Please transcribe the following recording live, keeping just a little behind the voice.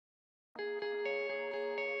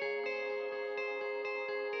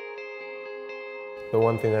The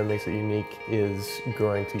one thing that makes it unique is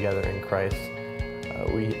growing together in Christ.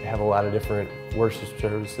 We have a lot of different worship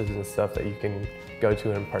services and stuff that you can go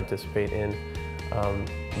to and participate in,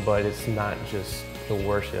 but it's not just the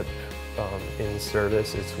worship in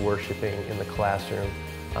service, it's worshiping in the classroom,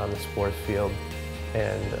 on the sports field,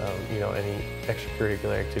 and any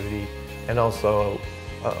extracurricular activity, and also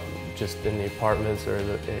just in the apartments or in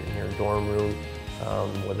your dorm room,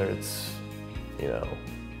 whether it's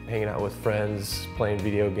hanging out with friends, playing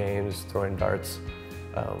video games, throwing darts,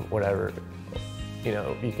 whatever.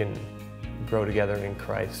 You can grow together in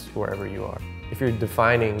Christ wherever you are. If you're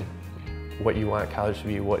defining what you want college to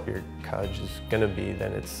be, what your college is going to be,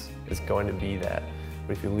 then it's going to be that.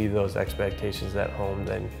 But if you leave those expectations at home,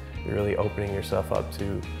 then you're really opening yourself up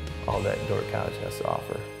to all that Dordt College has to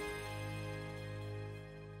offer.